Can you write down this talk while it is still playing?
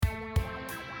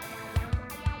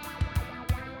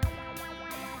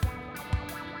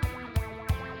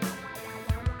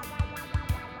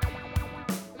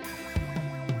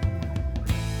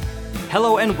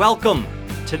Hello and welcome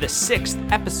to the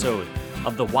 6th episode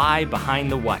of The Why Behind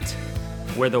the What,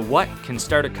 where the what can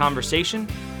start a conversation,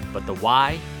 but the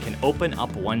why can open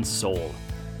up one's soul.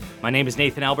 My name is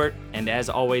Nathan Albert, and as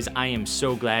always, I am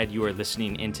so glad you are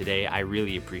listening in today. I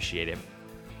really appreciate it.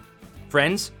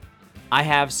 Friends, I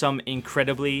have some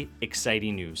incredibly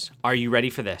exciting news. Are you ready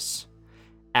for this?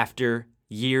 After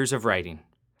years of writing,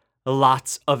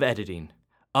 lots of editing,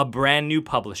 a brand new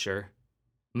publisher,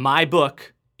 my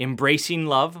book, Embracing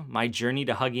Love, My Journey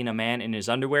to Hugging a Man in His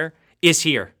Underwear, is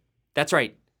here. That's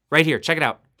right here. Check it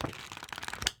out.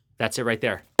 That's it right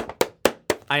there.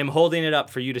 I am holding it up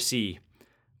for you to see,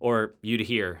 or you to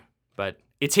hear, but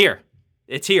it's here.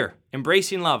 It's here.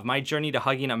 Embracing Love, My Journey to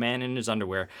Hugging a Man in His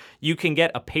Underwear. You can get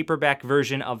a paperback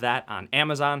version of that on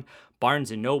Amazon,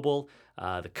 Barnes & Noble,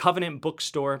 the Covenant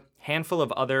Bookstore, handful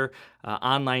of other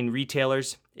online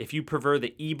retailers. If you prefer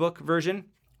the ebook version,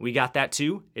 we got that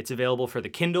too. It's available for the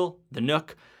Kindle, the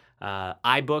Nook,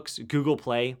 iBooks, Google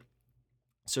Play.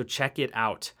 So check it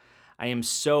out. I am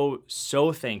so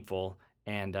thankful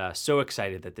and so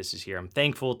excited that this is here. I'm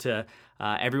thankful to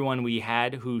everyone we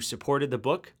had who supported the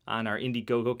book on our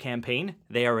Indiegogo campaign.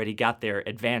 They already got their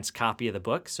advanced copy of the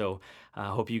book, so I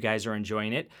hope you guys are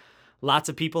enjoying it. Lots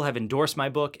of people have endorsed my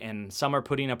book, and some are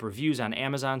putting up reviews on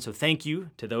Amazon, so thank you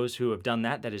to those who have done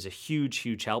that. That is a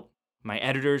huge help. My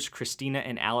editors, Christina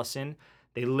and Allison,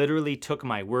 they literally took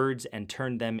my words and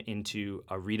turned them into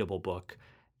a readable book.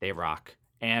 They rock.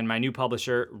 And my new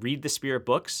publisher, Read the Spirit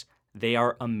Books, they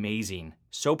are amazing.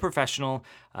 So professional.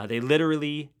 They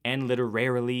literally and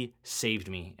literarily saved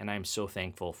me, and I'm so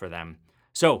thankful for them.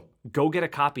 So go get a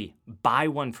copy. Buy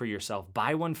one for yourself.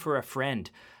 Buy one for a friend.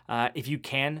 If you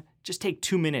can, just take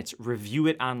 2 minutes. Review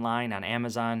it online on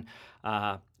Amazon.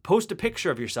 Post a picture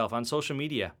of yourself on social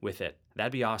media with it.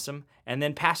 That'd be awesome. And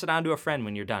then pass it on to a friend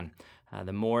when you're done.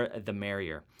 The more, the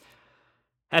merrier.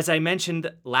 As I mentioned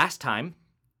last time,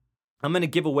 I'm going to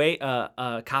give away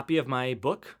a copy of my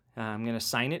book. I'm going to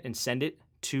sign it and send it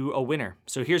to a winner.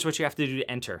 So here's what you have to do to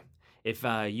enter. If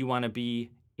you want to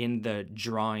be in the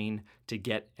drawing to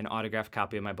get an autographed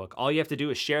copy of my book, all you have to do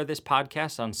is share this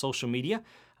podcast on social media.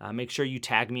 Make sure you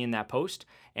tag me in that post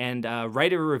and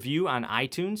write a review on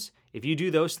iTunes. If you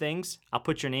do those things, I'll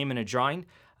put your name in a drawing.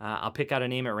 I'll pick out a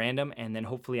name at random, and then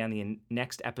hopefully on the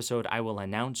next episode, I will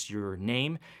announce your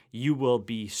name. You will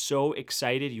be so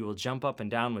excited. You will jump up and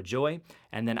down with joy,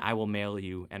 and then I will mail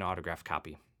you an autographed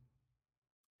copy.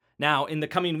 Now, in the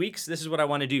coming weeks, this is what I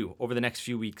want to do over the next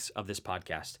few weeks of this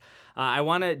podcast. I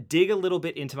want to dig a little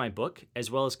bit into my book,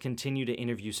 as well as continue to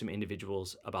interview some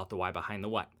individuals about the why behind the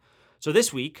what. So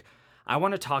this week, I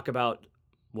want to talk about,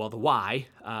 the why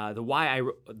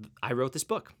I wrote this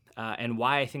book. And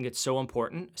why I think it's so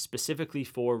important, specifically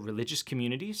for religious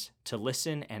communities, to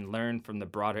listen and learn from the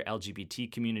broader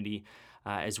LGBT community,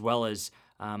 as well as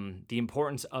the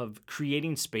importance of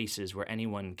creating spaces where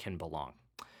anyone can belong.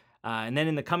 And then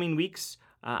in the coming weeks,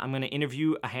 I'm going to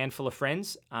interview a handful of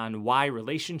friends on why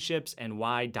relationships and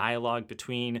why dialogue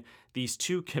between these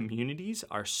two communities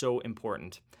are so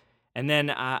important. And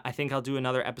then I think I'll do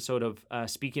another episode of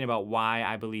speaking about why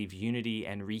I believe unity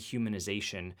and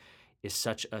rehumanization is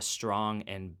such a strong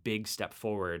and big step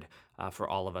forward for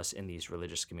all of us in these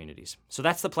religious communities. So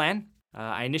that's the plan.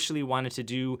 I initially wanted to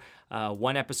do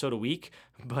 1 episode a week,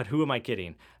 but who am I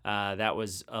kidding? That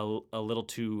was a little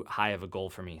too high of a goal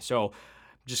for me. So I'm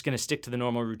just going to stick to the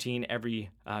normal routine.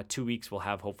 Every 2 weeks, we'll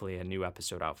have hopefully a new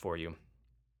episode out for you.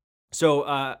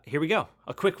 So here we go.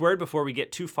 A quick word before we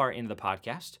get too far into the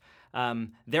podcast.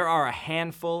 There are a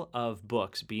handful of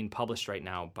books being published right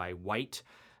now by white,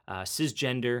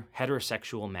 cisgender,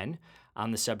 heterosexual men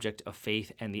on the subject of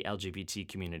faith and the LGBT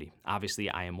community. Obviously,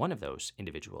 I am one of those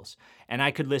individuals. And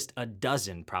I could list a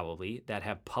dozen, probably, that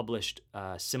have published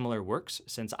similar works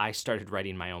since I started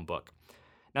writing my own book.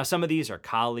 Now, some of these are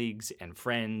colleagues and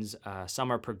friends.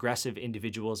 Some are progressive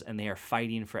individuals, and they are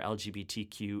fighting for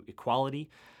LGBTQ equality.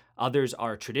 Others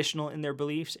are traditional in their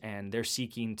beliefs, and they're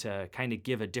seeking to kind of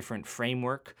give a different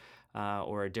framework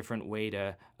or a different way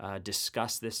to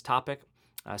discuss this topic.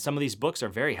 Some of these books are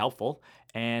very helpful,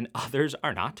 and others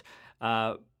are not.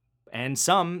 And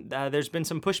some, there's been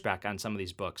some pushback on some of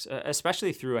these books,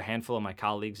 especially through a handful of my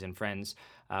colleagues and friends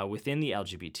within the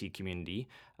LGBT community.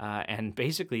 And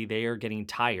basically, they are getting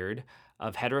tired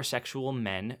of heterosexual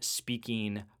men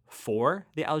speaking for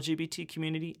the LGBT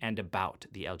community and about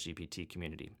the LGBT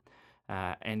community.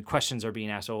 And questions are being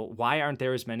asked, well, why aren't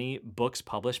there as many books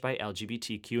published by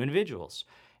LGBTQ individuals?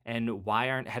 And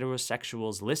why aren't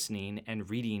heterosexuals listening and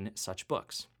reading such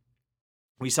books?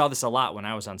 We saw this a lot when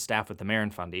I was on staff with the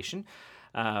Marin Foundation.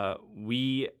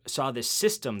 we saw this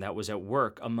system that was at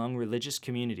work among religious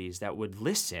communities that would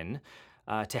listen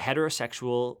to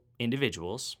heterosexual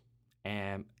individuals,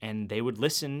 and they would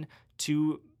listen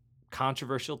to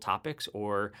controversial topics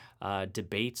or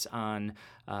debates on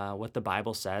what the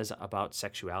Bible says about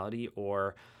sexuality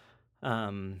or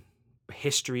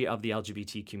history of the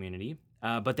LGBT community,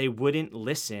 but they wouldn't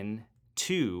listen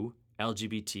to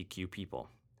LGBTQ people.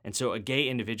 And so a gay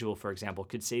individual, for example,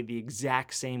 could say the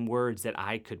exact same words that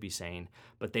I could be saying,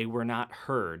 but they were not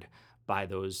heard by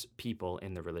those people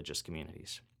in the religious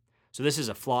communities. So this is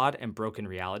a flawed and broken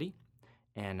reality,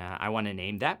 and I want to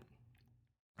name that.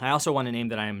 I also want to name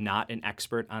that I am not an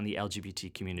expert on the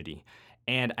LGBT community,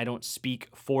 and I don't speak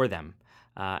for them,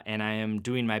 and I am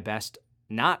doing my best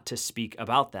not to speak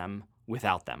about them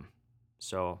without them.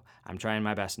 So I'm trying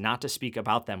my best not to speak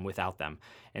about them without them.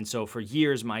 And so for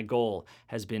years, my goal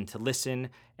has been to listen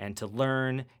and to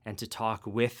learn and to talk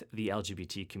with the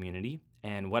LGBT community.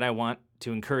 And what I want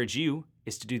to encourage you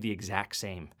is to do the exact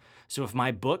same. So if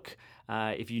my book,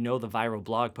 if you know the viral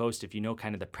blog post, if you know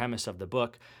kind of the premise of the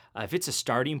book, if it's a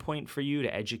starting point for you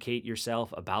to educate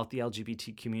yourself about the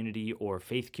LGBT community or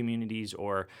faith communities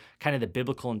or kind of the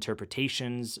biblical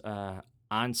interpretations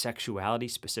on sexuality,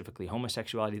 specifically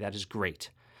homosexuality, that is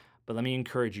great. But let me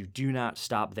encourage you, do not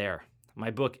stop there.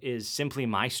 My book is simply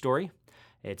my story.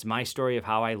 It's my story of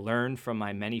how I learned from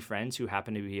my many friends who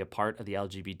happen to be a part of the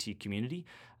LGBT community,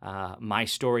 my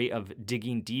story of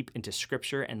digging deep into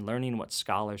scripture and learning what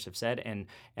scholars have said,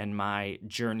 and my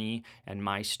journey and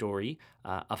my story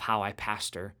of how I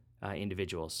pastor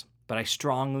individuals. But I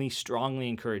strongly, strongly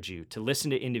encourage you to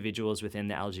listen to individuals within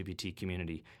the LGBT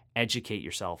community. Educate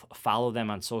yourself, follow them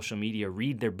on social media,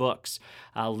 read their books,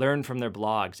 learn from their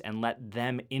blogs, and let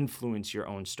them influence your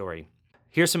own story.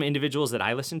 Here's some individuals that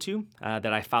I listen to,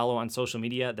 that I follow on social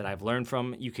media, that I've learned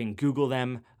from. You can Google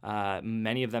them.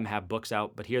 Many of them have books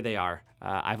out, but here they are.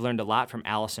 I've learned a lot from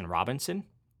Allison Robinson,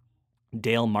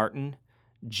 Dale Martin,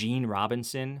 Gene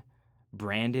Robinson,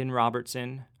 Brandon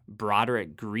Robertson,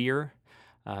 Broderick Greer,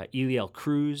 Eliel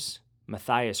Cruz,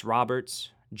 Matthias Roberts,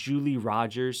 Julie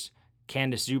Rogers,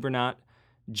 Candace Zubernat,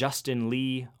 Justin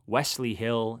Lee, Wesley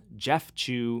Hill, Jeff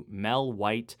Chu, Mel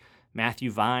White,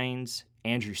 Matthew Vines,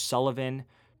 Andrew Sullivan,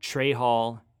 Trey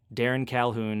Hall, Darren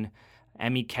Calhoun,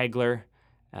 Emmy Kegler,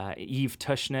 Eve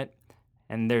Tushnet,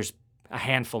 and there's a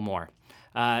handful more.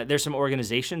 There's some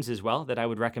organizations as well that I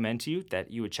would recommend to you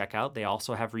that you would check out. They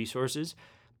also have resources.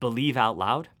 Believe Out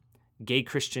Loud, Gay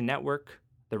Christian Network,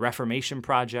 the Reformation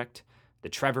Project, the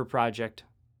Trevor Project,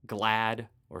 GLAD,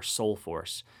 or Soul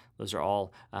Force. Those are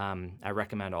all, I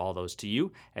recommend all those to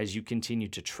you as you continue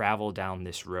to travel down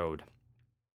this road.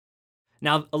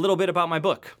 Now, a little bit about my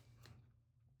book.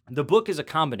 The book is a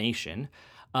combination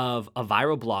of a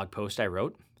viral blog post I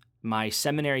wrote, my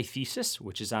seminary thesis,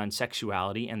 which is on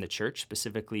sexuality and the church,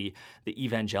 specifically the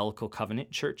Evangelical Covenant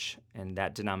Church and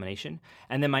that denomination,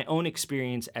 and then my own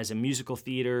experience as a musical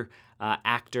theater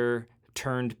actor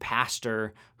turned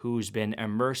pastor who's been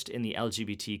immersed in the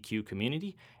LGBTQ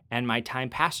community, and my time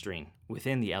pastoring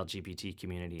within the LGBT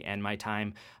community, and my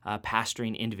time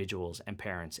pastoring individuals and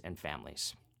parents and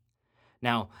families.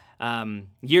 Now,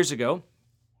 years ago,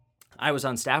 I was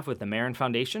on staff with the Marin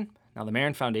Foundation. Now, the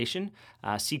Marin Foundation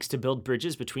seeks to build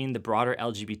bridges between the broader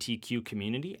LGBTQ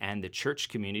community and the church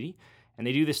community, and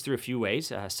they do this through a few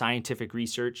ways: scientific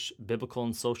research, biblical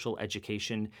and social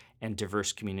education, and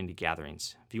diverse community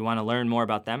gatherings. If you want to learn more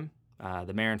about them,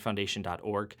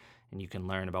 themarinfoundation.org, and you can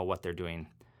learn about what they're doing.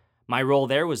 My role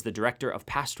there was the director of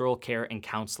pastoral care and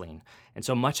counseling, and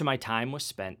so much of my time was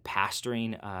spent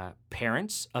pastoring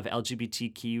parents of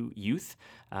LGBTQ youth.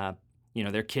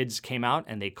 Their kids came out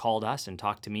and they called us and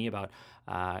talked to me about,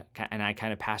 and I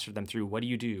kind of pastored them through, what do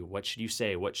you do? What should you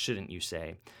say? What shouldn't you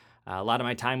say? A lot of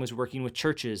my time was working with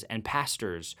churches and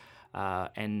pastors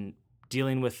and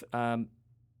dealing with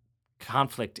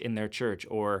conflict in their church,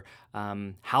 or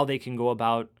how they can go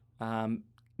about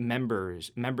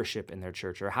membership in their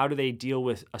church, or how do they deal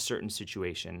with a certain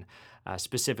situation,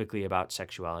 specifically about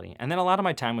sexuality. And then a lot of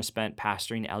my time was spent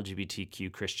pastoring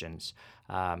LGBTQ Christians,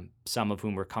 some of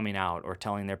whom were coming out or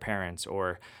telling their parents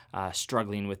or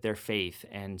struggling with their faith.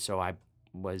 And so I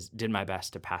did my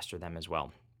best to pastor them as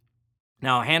well.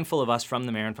 Now, a handful of us from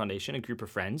the Marin Foundation, a group of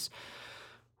friends,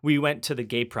 we went to the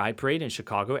Gay Pride Parade in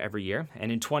Chicago every year.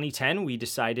 And in 2010, we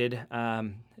decided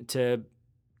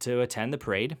to attend the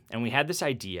parade, and we had this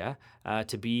idea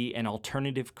to be an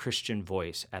alternative Christian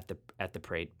voice at the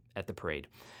parade.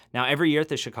 Now, every year at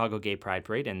the Chicago Gay Pride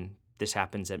Parade, and this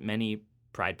happens at many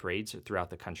pride parades throughout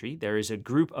the country, there is a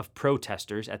group of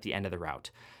protesters at the end of the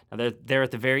route. Now they're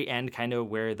at the very end, kind of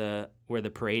where the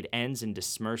parade ends and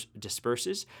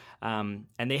disperses, and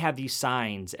they have these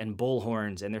signs and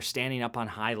bullhorns, and they're standing up on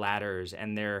high ladders,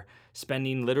 and they're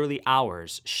spending literally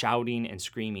hours shouting and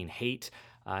screaming hate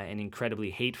and incredibly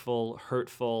hateful,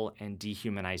 hurtful, and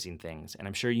dehumanizing things. And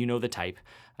I'm sure you know the type.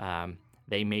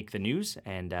 They make the news,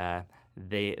 and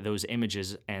those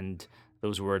images and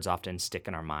those words often stick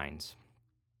in our minds.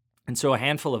 And so a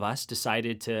handful of us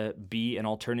decided to be an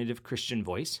alternative Christian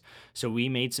voice. So we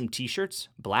made some t-shirts,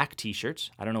 black t-shirts.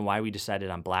 I don't know why we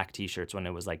decided on black t-shirts when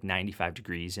it was like 95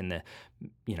 degrees in the,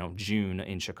 June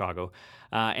in Chicago.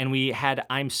 And we had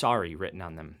 "I'm sorry" written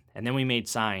on them. And then we made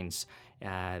signs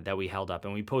that we held up,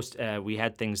 and we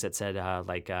had things that said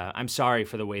 "I'm sorry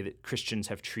for the way that Christians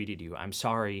have treated you. I'm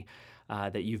sorry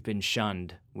that you've been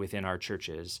shunned within our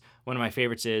churches." One of my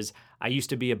favorites is, "I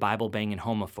used to be a Bible-banging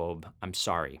homophobe. I'm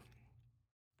sorry."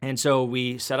 And so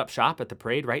we set up shop at the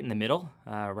parade right in the middle,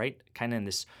 right kind of in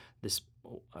this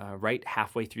right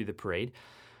halfway through the parade.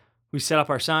 We set up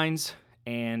our signs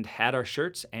and had our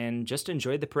shirts and just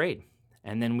enjoyed the parade.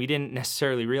 And then we didn't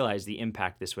necessarily realize the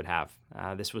impact this would have.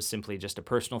 This was simply just a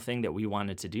personal thing that we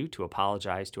wanted to do to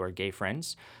apologize to our gay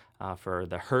friends for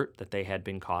the hurt that they had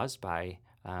been caused by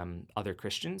other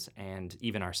Christians and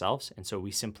even ourselves. And so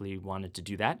we simply wanted to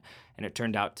do that, and it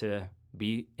turned out to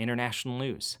be international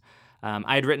news.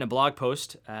 I had written a blog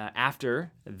post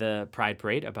after the Pride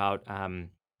Parade about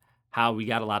how we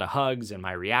got a lot of hugs and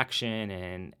my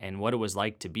reaction and what it was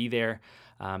like to be there.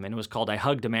 And it was called "I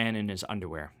Hugged a Man in His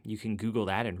Underwear." You can Google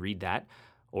that and read that,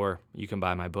 or you can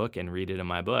buy my book and read it in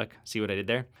my book. See what I did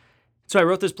there? So I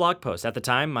wrote this blog post. At the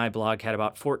time, my blog had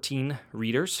about 14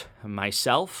 readers.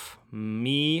 Myself,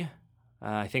 me,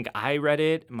 I think I read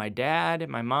it, my dad,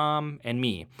 my mom, and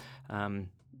me, and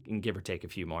give or take a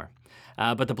few more.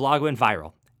 But the blog went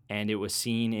viral, and it was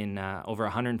seen in over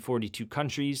 142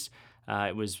 countries.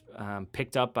 It was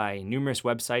picked up by numerous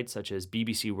websites such as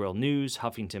BBC World News,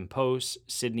 Huffington Post,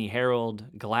 Sydney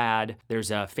Herald, GLAAD. There's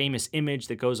a famous image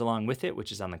that goes along with it,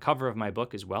 which is on the cover of my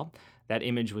book as well. That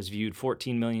image was viewed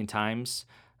 14 million times,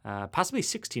 possibly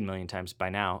 16 million times by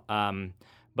now.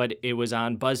 But it was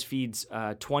on BuzzFeed's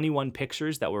 21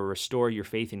 pictures that will restore your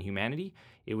faith in humanity.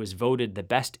 It was voted the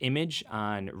best image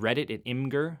on Reddit at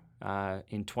Imgur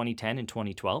in 2010 and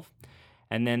 2012.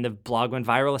 And then the blog went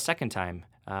viral a second time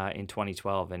in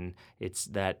 2012, and it's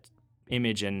that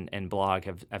image and blog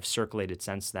have circulated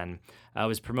since then. It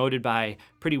was promoted by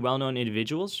pretty well-known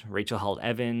individuals: Rachel Held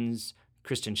Evans,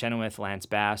 Kristen Chenoweth, Lance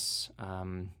Bass,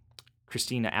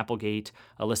 Christina Applegate,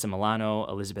 Alyssa Milano,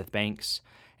 Elizabeth Banks.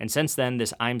 And since then,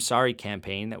 this "I'm Sorry"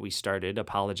 campaign that we started,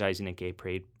 apologizing at gay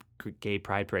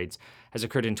pride parades, has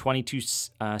occurred in 22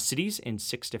 cities in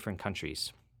 6 different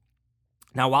countries.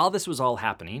 Now, while this was all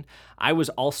happening, I was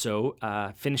also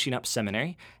finishing up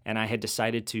seminary, and I had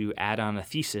decided to add on a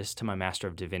thesis to my Master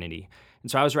of Divinity.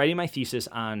 And so I was writing my thesis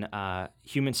on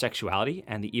human sexuality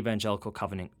and the Evangelical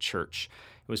Covenant Church.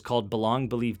 It was called "Belong,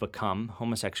 Believe, Become: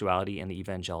 Homosexuality and the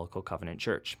Evangelical Covenant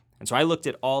Church." And so I looked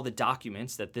at all the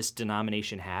documents that this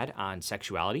denomination had on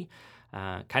sexuality,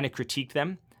 kind of critiqued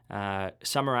them,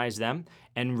 summarized them,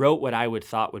 and wrote what I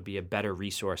thought would be a better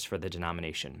resource for the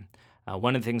denomination.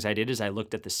 One of the things I did is I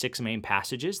looked at the 6 main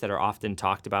passages that are often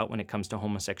talked about when it comes to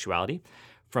homosexuality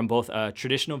from both a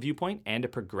traditional viewpoint and a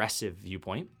progressive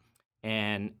viewpoint,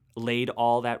 and laid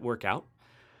all that work out.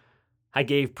 I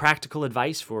gave practical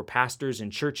advice for pastors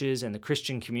and churches and the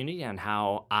Christian community on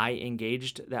how I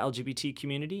engaged the LGBT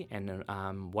community and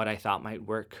what I thought might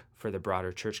work for the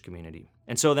broader church community.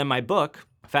 And so then my book,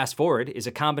 Fast Forward, is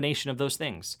a combination of those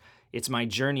things. It's my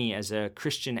journey as a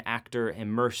Christian actor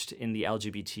immersed in the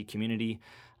LGBT community,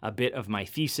 a bit of my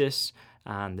thesis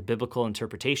on the biblical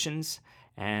interpretations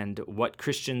and what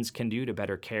Christians can do to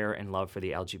better care and love for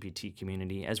the LGBT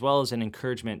community, as well as an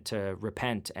encouragement to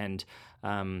repent and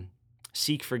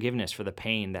seek forgiveness for the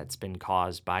pain that's been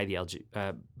caused by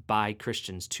by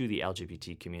Christians to the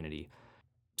LGBT community.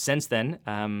 Since then,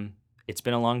 it's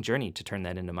been a long journey to turn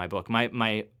that into my book.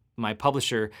 My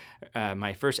publisher,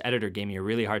 my first editor, gave me a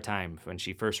really hard time when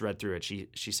she first read through it.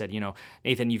 She said,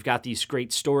 "Nathan, you've got these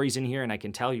great stories in here, and I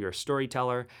can tell you're a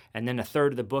storyteller. And then a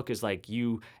third of the book is like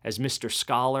you as Mr.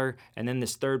 Scholar, and then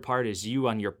this third part is you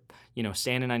on your,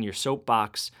 standing on your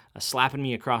soapbox, slapping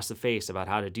me across the face about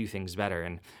how to do things better.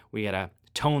 And we had to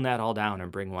tone that all down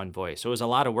and bring one voice." So it was a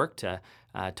lot of work to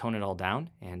tone it all down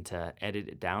and to edit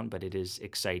it down, but it is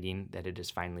exciting that it is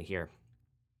finally here.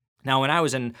 Now, when I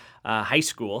was in high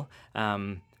school,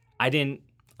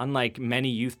 unlike many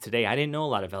youth today, I didn't know a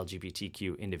lot of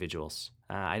LGBTQ individuals.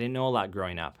 I didn't know a lot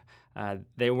growing up.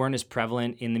 They weren't as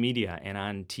prevalent in the media and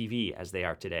on TV as they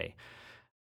are today.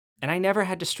 And I never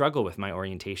had to struggle with my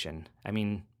orientation. I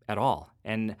mean, at all.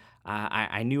 And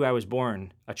I knew I was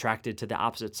born attracted to the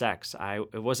opposite sex.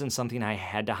 It wasn't something I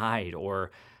had to hide,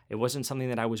 or it wasn't something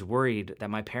that I was worried that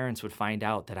my parents would find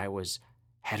out that I was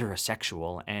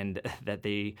heterosexual and that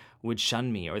they would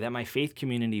shun me, or that my faith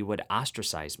community would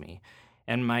ostracize me.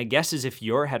 And my guess is if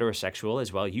you're heterosexual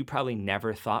as well, you probably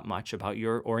never thought much about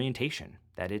your orientation,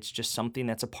 that it's just something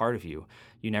that's a part of you.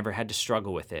 You never had to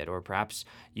struggle with it, or perhaps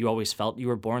you always felt you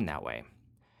were born that way.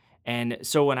 And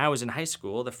so when I was in high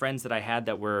school, the friends that I had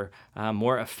that were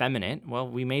more effeminate, well,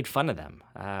 we made fun of them,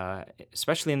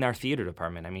 especially in our theater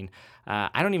department. I mean,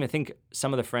 I don't even think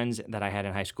some of the friends that I had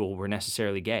in high school were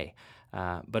necessarily gay,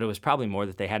 but it was probably more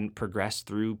that they hadn't progressed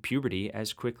through puberty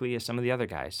as quickly as some of the other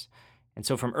guys. And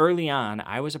so from early on,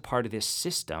 I was a part of this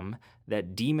system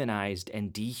that demonized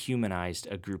and dehumanized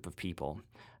a group of people.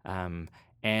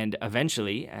 And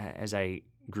eventually, as I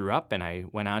grew up and I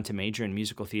went on to major in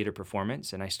musical theater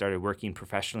performance and I started working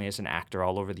professionally as an actor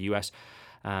all over the US,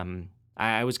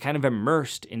 I was kind of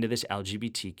immersed into this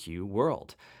LGBTQ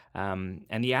world. And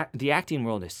the acting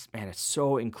world is, man, it's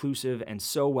so inclusive and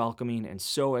so welcoming and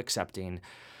so accepting.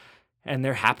 And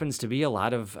there happens to be a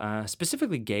lot of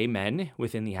specifically gay men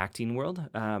within the acting world,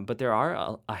 but there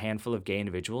are a handful of gay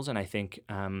individuals. And I think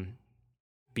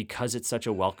because it's such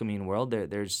a welcoming world,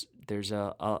 there's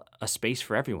a space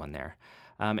for everyone there.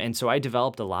 And so I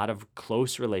developed a lot of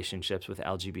close relationships with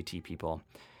LGBT people.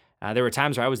 There were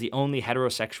times where I was the only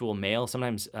heterosexual male,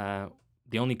 sometimes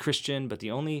the only Christian, but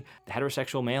the only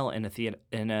heterosexual male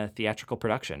in a theatrical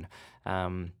production.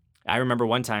 I remember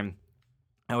one time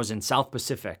I was in South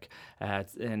Pacific,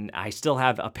 and I still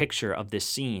have a picture of this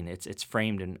scene. It's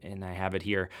framed, and I have it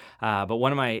here. But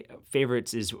one of my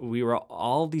favorites is we were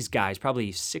all these guys,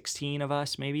 probably 16 of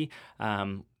us maybe,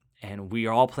 and we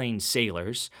are all playing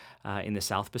sailors in the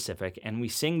South Pacific, and we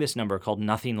sing this number called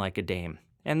 "Nothing Like a Dame."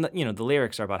 And the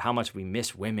lyrics are about how much we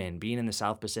miss women. Being in the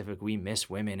South Pacific, we miss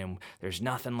women, and there's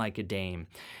nothing like a dame.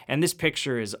 And this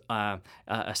picture is a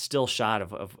still shot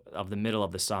of the middle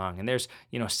of the song. And there's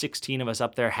 16 of us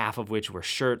up there, half of which were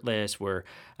shirtless.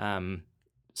 Some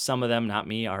of them, not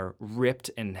me, are ripped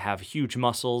and have huge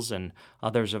muscles, and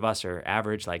others of us are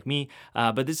average like me.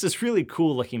 But this is really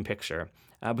cool looking picture.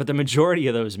 But the majority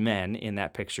of those men in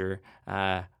that picture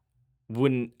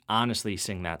wouldn't honestly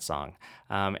sing that song.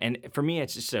 And for me,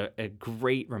 it's just a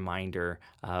great reminder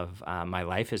of my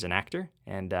life as an actor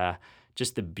and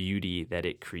just the beauty that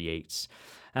it creates.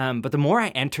 But the more I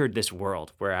entered this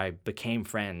world where I became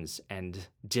friends and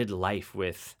did life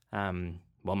with,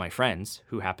 my friends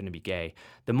who happened to be gay,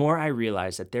 the more I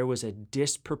realized that there was a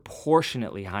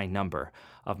disproportionately high number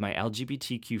of my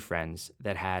LGBTQ friends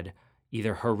that had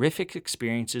either horrific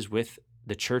experiences with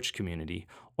the church community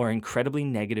or incredibly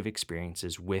negative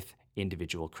experiences with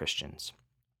individual Christians.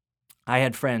 I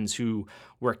had friends who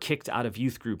were kicked out of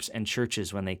youth groups and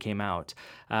churches when they came out.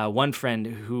 One friend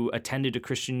who attended a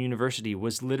Christian university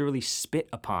was literally spit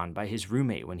upon by his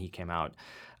roommate when he came out.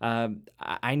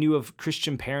 I knew of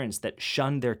Christian parents that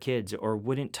shunned their kids or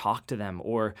wouldn't talk to them,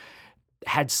 or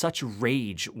had such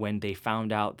rage when they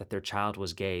found out that their child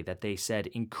was gay that they said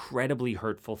incredibly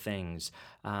hurtful things.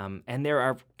 And there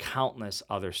are countless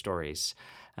other stories.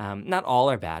 Not all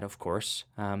are bad, of course.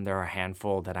 There are a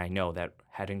handful that I know that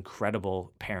had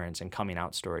incredible parents and coming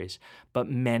out stories, but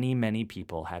many, many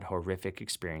people had horrific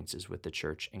experiences with the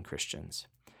church and Christians.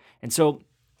 And so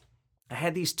I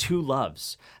had these two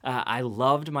loves. I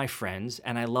loved my friends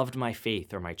and I loved my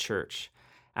faith or my church.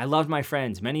 I loved my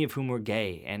friends, many of whom were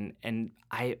gay, and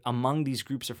I among these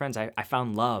groups of friends, I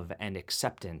found love and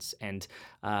acceptance and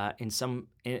a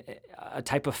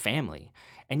type of family.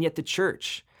 And yet the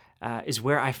church is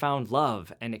where I found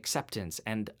love and acceptance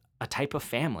and a type of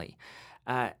family.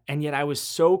 And yet I was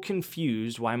so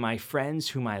confused why my friends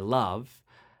whom I love,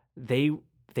 they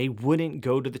wouldn't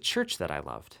go to the church that I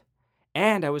loved.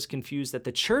 And I was confused that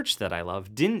the church that I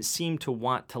loved didn't seem to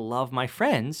want to love my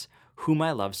friends whom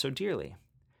I love so dearly.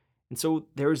 And so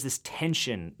there was this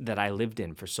tension that I lived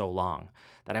in for so long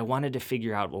that I wanted to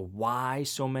figure out, why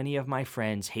so many of my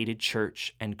friends hated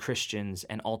church and Christians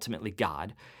and ultimately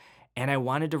God. And I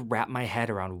wanted to wrap my head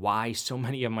around why so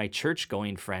many of my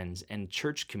church-going friends and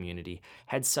church community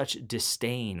had such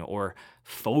disdain or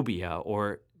phobia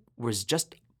or was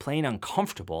just plain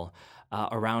uncomfortable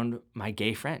around my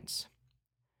gay friends.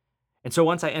 And so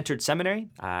once I entered seminary,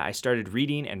 I started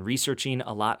reading and researching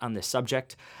a lot on this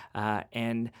subject,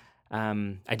 and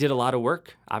I did a lot of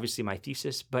work, obviously my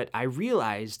thesis, but I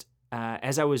realized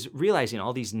as I was realizing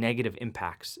all these negative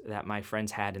impacts that my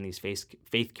friends had in these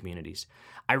faith communities,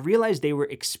 I realized they were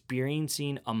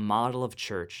experiencing a model of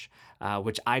church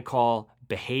which I call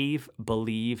behave,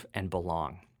 believe, and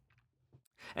belong.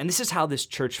 And this is how this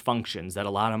church functions that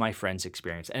a lot of my friends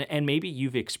experience. And maybe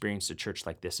you've experienced a church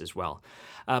like this as well.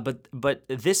 But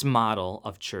this model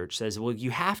of church says, well,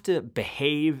 you have to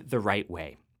behave the right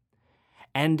way.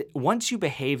 And once you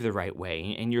behave the right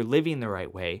way and you're living the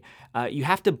right way, you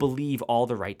have to believe all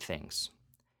the right things.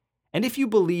 And if you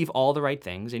believe all the right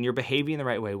things and you're behaving the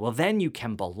right way, well, then you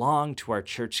can belong to our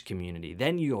church community.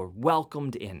 Then you're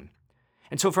welcomed in.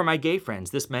 And so for my gay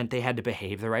friends, this meant they had to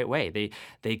behave the right way.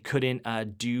 They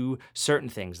couldn't do certain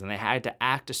things, and they had to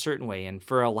act a certain way. And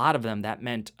for a lot of them, that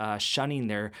meant shunning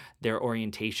their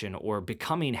orientation, or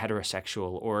becoming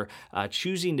heterosexual, or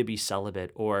choosing to be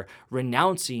celibate, or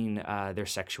renouncing their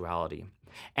sexuality.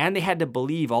 And they had to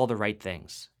believe all the right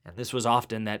things. And this was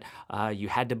often that you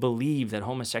had to believe that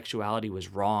homosexuality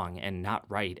was wrong and not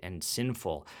right and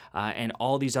sinful. And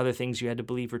all these other things you had to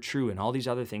believe were true, and all these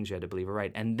other things you had to believe were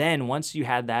right. And then once you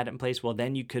had that in place, well,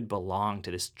 then you could belong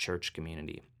to this church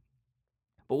community.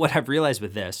 But what I've realized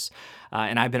with this,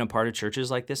 and I've been a part of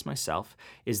churches like this myself,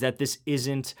 is that this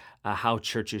isn't how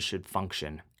churches should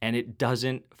function. And it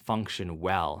doesn't function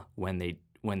well when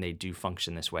they do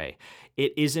function this way.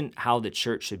 It isn't how the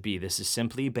church should be. This is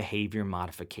simply behavior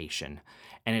modification,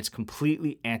 and it's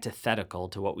completely antithetical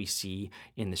to what we see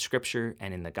in the scripture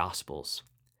and in the gospels.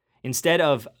 Instead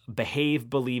of behave,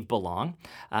 believe, belong,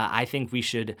 I think we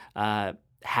should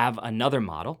have another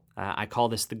model. I call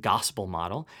this the gospel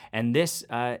model, and this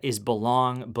is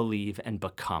belong, believe, and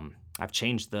become. I've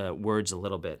changed the words a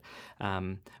little bit,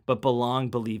 but belong,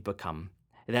 believe, become.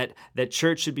 That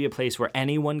church should be a place where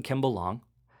anyone can belong,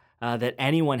 that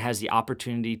anyone has the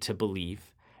opportunity to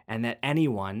believe, and that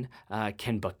anyone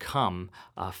can become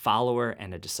a follower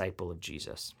and a disciple of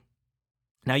Jesus.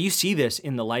 Now, you see this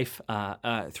in the life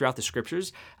throughout the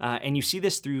scriptures, and you see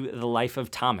this through the life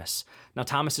of Thomas. Now,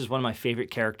 Thomas is one of my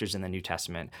favorite characters in the New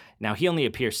Testament. Now, he only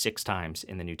appears 6 times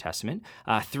in the New Testament,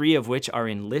 3 of which are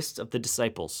in lists of the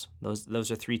disciples. Those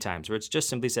are 3 times where it just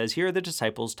simply says, here are the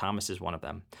disciples, Thomas is one of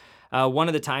them. One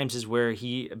of the times is where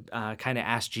he kind of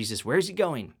asked Jesus, where is he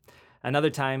going?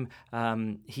 Another time,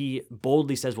 he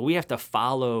boldly says, well, we have to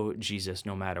follow Jesus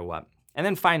no matter what. And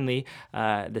then finally,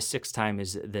 the 6th time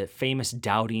is the famous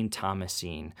doubting Thomas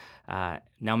scene.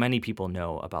 Now, many people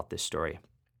know about this story.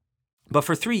 But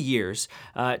for 3 years,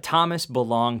 Thomas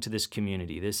belonged to this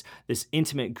community, this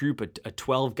intimate group of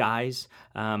 12 guys,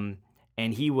 and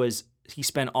he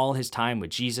spent all his time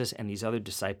with Jesus and these other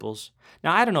disciples.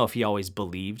 Now, I don't know if he always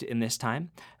believed in this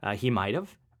time. He might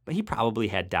have. But he probably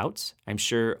had doubts. I'm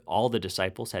sure all the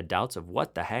disciples had doubts of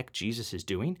what the heck Jesus is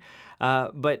doing.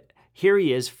 But here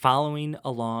he is following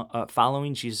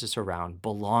Jesus around,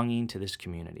 belonging to this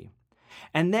community.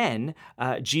 And then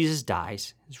Jesus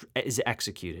dies, is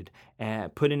executed,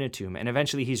 put in a tomb, and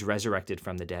eventually he's resurrected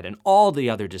from the dead. And all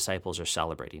the other disciples are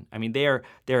celebrating. I mean, they're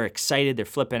excited. They're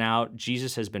flipping out.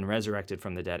 Jesus has been resurrected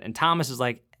from the dead. And Thomas is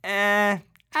like, I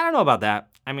don't know about that.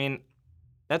 I mean,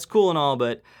 that's cool and all,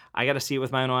 but I got to see it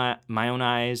with my own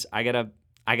eyes. I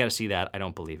gotta see that. I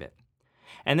don't believe it.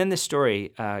 And then the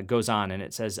story goes on, and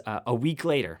it says a week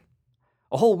later,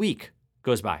 a whole week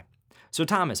goes by. So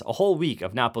Thomas, a whole week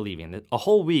of not believing, a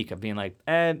whole week of being like,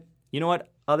 you know what,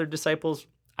 other disciples,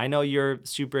 I know you're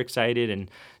super excited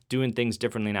and doing things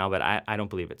differently now, but I don't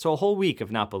believe it. So a whole week of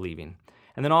not believing.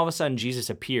 And then all of a sudden, Jesus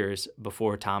appears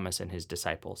before Thomas and his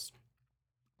disciples.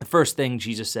 The first thing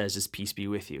Jesus says is, peace be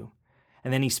with you.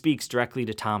 And then he speaks directly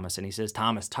to Thomas, and he says,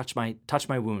 Thomas, touch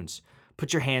my wounds.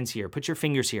 Put your hands here. Put your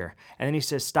fingers here. And then he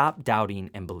says, stop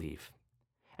doubting and believe.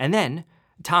 And then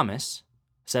Thomas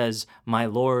says, my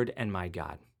Lord and my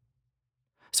God.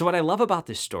 So what I love about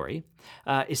this story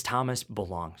is Thomas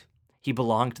belonged. He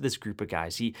belonged to this group of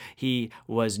guys. He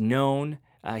was known.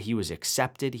 He was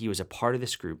accepted. He was a part of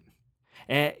this group.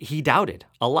 He doubted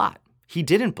a lot. He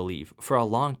didn't believe for a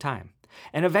long time.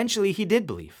 And eventually he did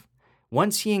believe.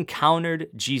 Once he encountered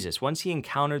Jesus, once he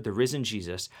encountered the risen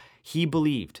Jesus, he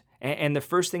believed. And the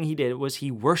first thing he did was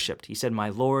he worshiped. He said, my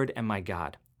Lord and my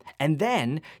God. And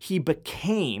then he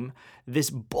became this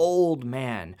bold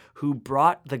man who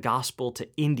brought the gospel to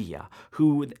India,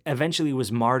 who eventually was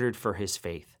martyred for his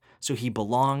faith. So he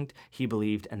belonged, he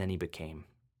believed, and then he became.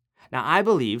 Now, I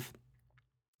believe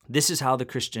this is how the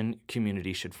Christian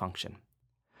community should function.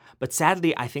 But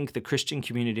sadly, I think the Christian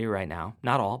community right now,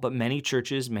 not all, but many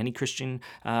churches, many Christian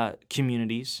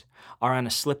communities are on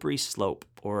a slippery slope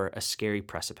or a scary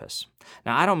precipice.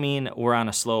 Now, I don't mean we're on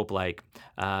a slope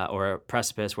or a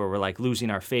precipice where we're like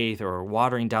losing our faith or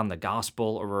watering down the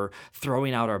gospel or we're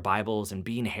throwing out our Bibles and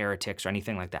being heretics or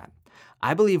anything like that.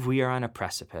 I believe we are on a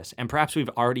precipice, and perhaps we've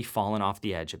already fallen off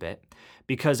the edge a bit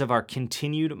because of our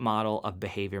continued model of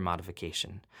behavior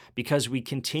modification, because we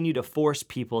continue to force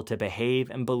people to behave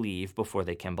and believe before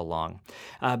they can belong,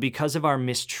 because of our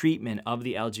mistreatment of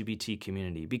the LGBT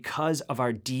community, because of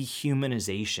our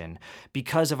dehumanization,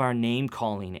 because of our name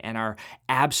calling and our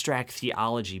abstract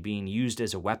theology being used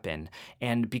as a weapon,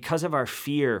 and because of our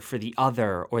fear for the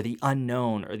other or the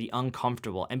unknown or the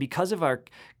uncomfortable, and because of our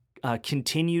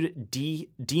continued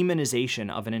demonization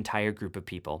of an entire group of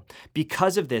people.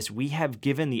 Because of this, we have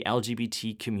given the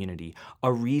LGBT community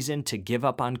a reason to give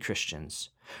up on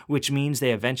Christians, which means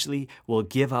they eventually will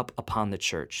give up upon the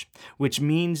church, which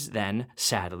means then,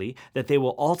 sadly, that they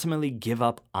will ultimately give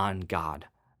up on God,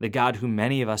 the God who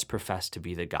many of us profess to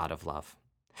be the God of love.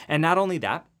 And not only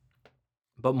that,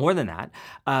 but more than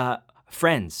that,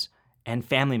 friends and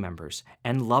family members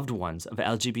and loved ones of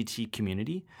LGBT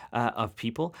community of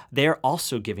people, they're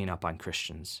also giving up on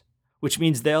Christians, which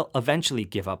means they'll eventually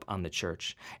give up on the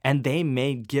church. And they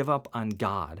may give up on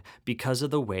God because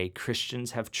of the way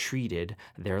Christians have treated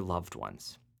their loved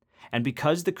ones. And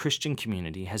because the Christian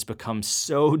community has become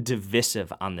so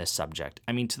divisive on this subject,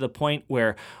 I mean, to the point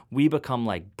where we become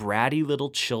like bratty little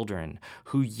children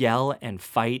who yell and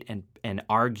fight and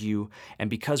argue, and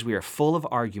because we are full of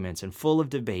arguments and full of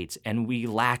debates and we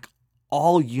lack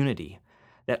all unity,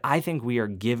 that I think we are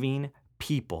giving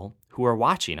people who are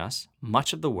watching us,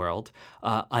 much of the world,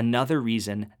 another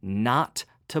reason not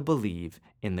to believe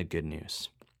in the good news.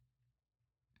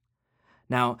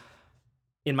 Now,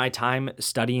 in my time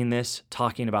studying this,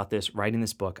 talking about this, writing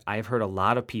this book, I've heard a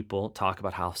lot of people talk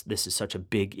about how this is such a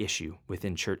big issue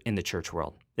within church, in the church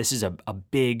world. This is a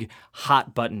big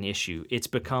hot button issue. It's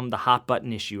become the hot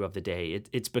button issue of the day.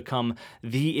 It's become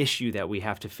the issue that we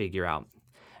have to figure out.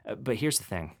 But here's the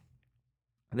thing.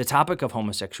 The topic of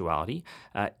homosexuality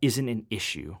isn't an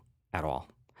issue at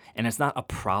all. And it's not a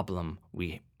problem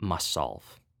we must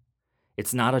solve.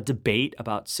 It's not a debate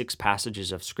about 6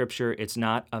 passages of scripture. It's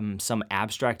not some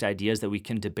abstract ideas that we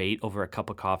can debate over a cup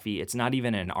of coffee. It's not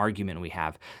even an argument we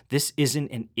have. This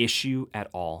isn't an issue at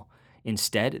all.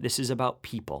 Instead, this is about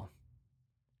people.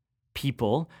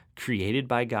 People created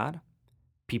by God,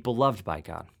 people loved by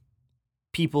God,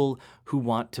 people who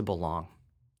want to belong,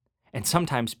 and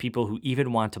sometimes people who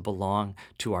even want to belong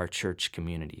to our church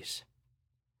communities.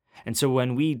 And so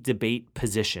when we debate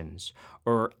positions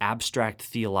or abstract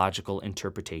theological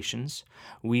interpretations,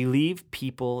 we leave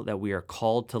people that we are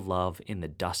called to love in the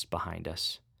dust behind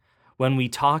us. When we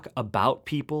talk about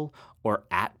people or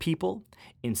at people,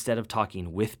 instead of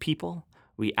talking with people,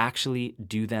 we actually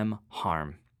do them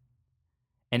harm.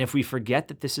 And if we forget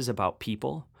that this is about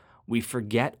people, we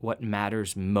forget what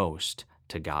matters most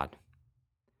to God.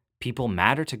 People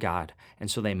matter to God, and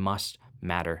so they must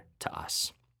matter to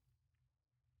us.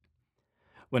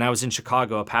 When I was in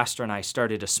Chicago, a pastor and I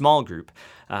started a small group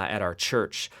at our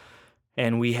church,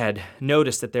 and we had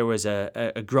noticed that there was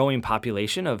a growing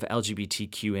population of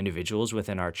LGBTQ individuals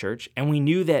within our church, and we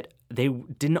knew that they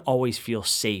didn't always feel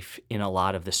safe in a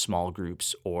lot of the small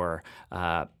groups or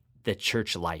the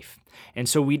church life. And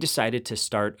so we decided to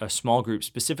start a small group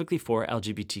specifically for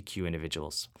LGBTQ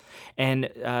individuals. And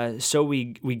so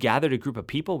we gathered a group of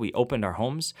people, we opened our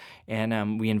homes,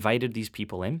 and we invited these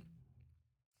people in.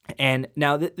 And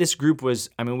now this group was,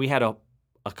 we had a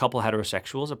couple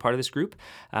heterosexuals a part of this group.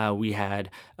 We had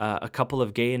a couple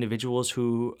of gay individuals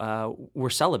who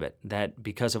were celibate, that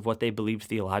because of what they believed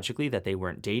theologically, that they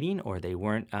weren't dating or they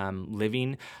weren't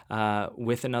living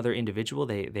with another individual,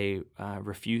 they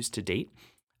refused to date.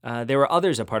 There were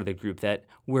others a part of the group that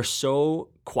were so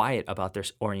quiet about their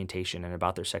orientation and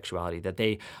about their sexuality that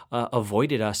they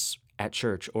avoided us at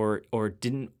church or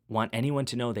didn't want anyone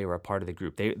to know they were a part of the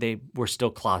group. They were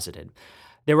still closeted.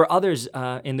 There were others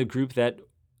in the group that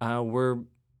were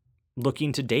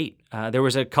looking to date. There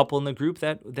was a couple in the group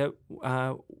that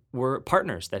were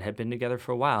partners that had been together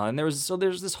for a while. And there's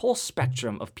this whole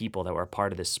spectrum of people that were a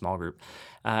part of this small group.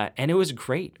 And it was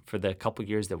great for the couple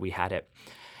years that we had it.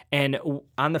 And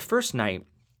on the first night,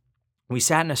 we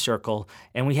sat in a circle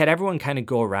and we had everyone kind of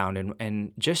go around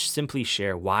and just simply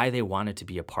share why they wanted to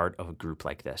be a part of a group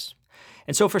like this.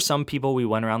 And so for some people, we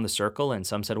went around the circle and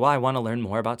some said, well, I want to learn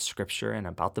more about Scripture and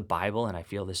about the Bible, and I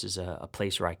feel this is a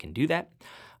place where I can do that.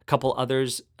 A couple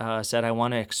others said, I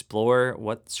want to explore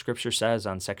what Scripture says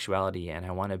on sexuality, and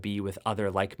I want to be with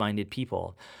other like-minded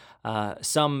people.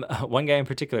 One guy in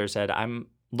particular said, I'm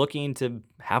looking to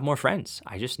have more friends.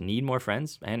 I just need more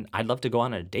friends, and I'd love to go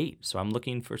on a date, so I'm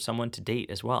looking for someone to date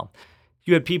as well.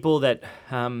 You had people that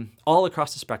all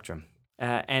across the spectrum.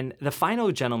 And the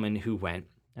final gentleman who went,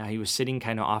 he was sitting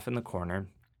kind of off in the corner.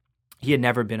 He had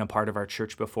never been a part of our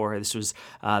church before. This was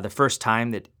the first time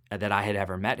that I had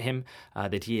ever met him,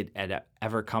 that he had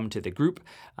ever come to the group.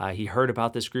 He heard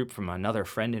about this group from another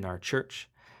friend in our church.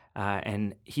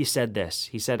 And he said this.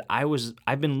 He said,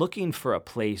 I've been looking for a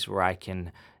place where I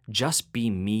can just be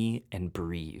me and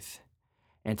breathe.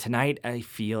 And tonight I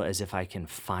feel as if I can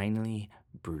finally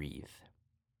breathe.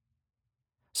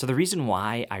 So the reason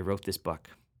why I wrote this book,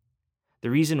 the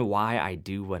reason why I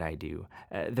do what I do,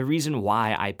 the reason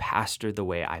why I pastor the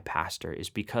way I pastor is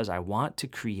because I want to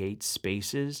create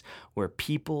spaces where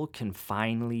people can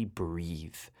finally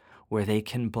breathe, where they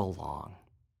can belong.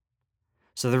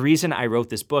 So the reason I wrote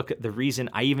this book, the reason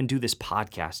I even do this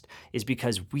podcast is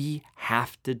because we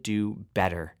have to do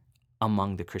better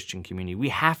among the Christian community. We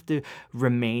have to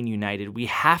remain united. We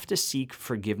have to seek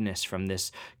forgiveness from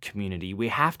this community. We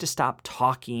have to stop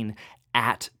talking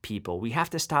at people. We have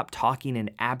to stop talking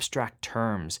in abstract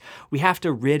terms. We have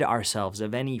to rid ourselves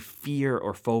of any fear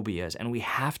or phobias, and we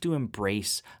have to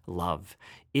embrace love.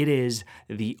 It is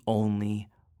the only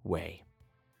way.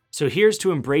 So here's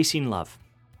to embracing love,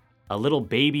 a little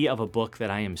baby of a book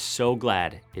that I am so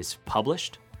glad is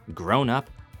published, grown up,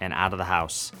 and out of the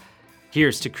house.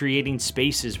 Here's to creating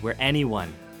spaces where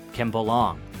anyone can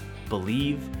belong,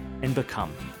 believe, and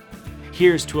become.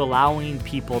 Here's to allowing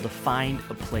people to find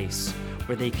a place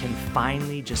where they can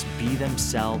finally just be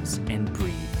themselves and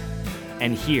breathe.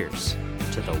 And here's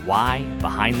to the why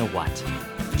behind the what.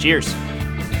 Cheers.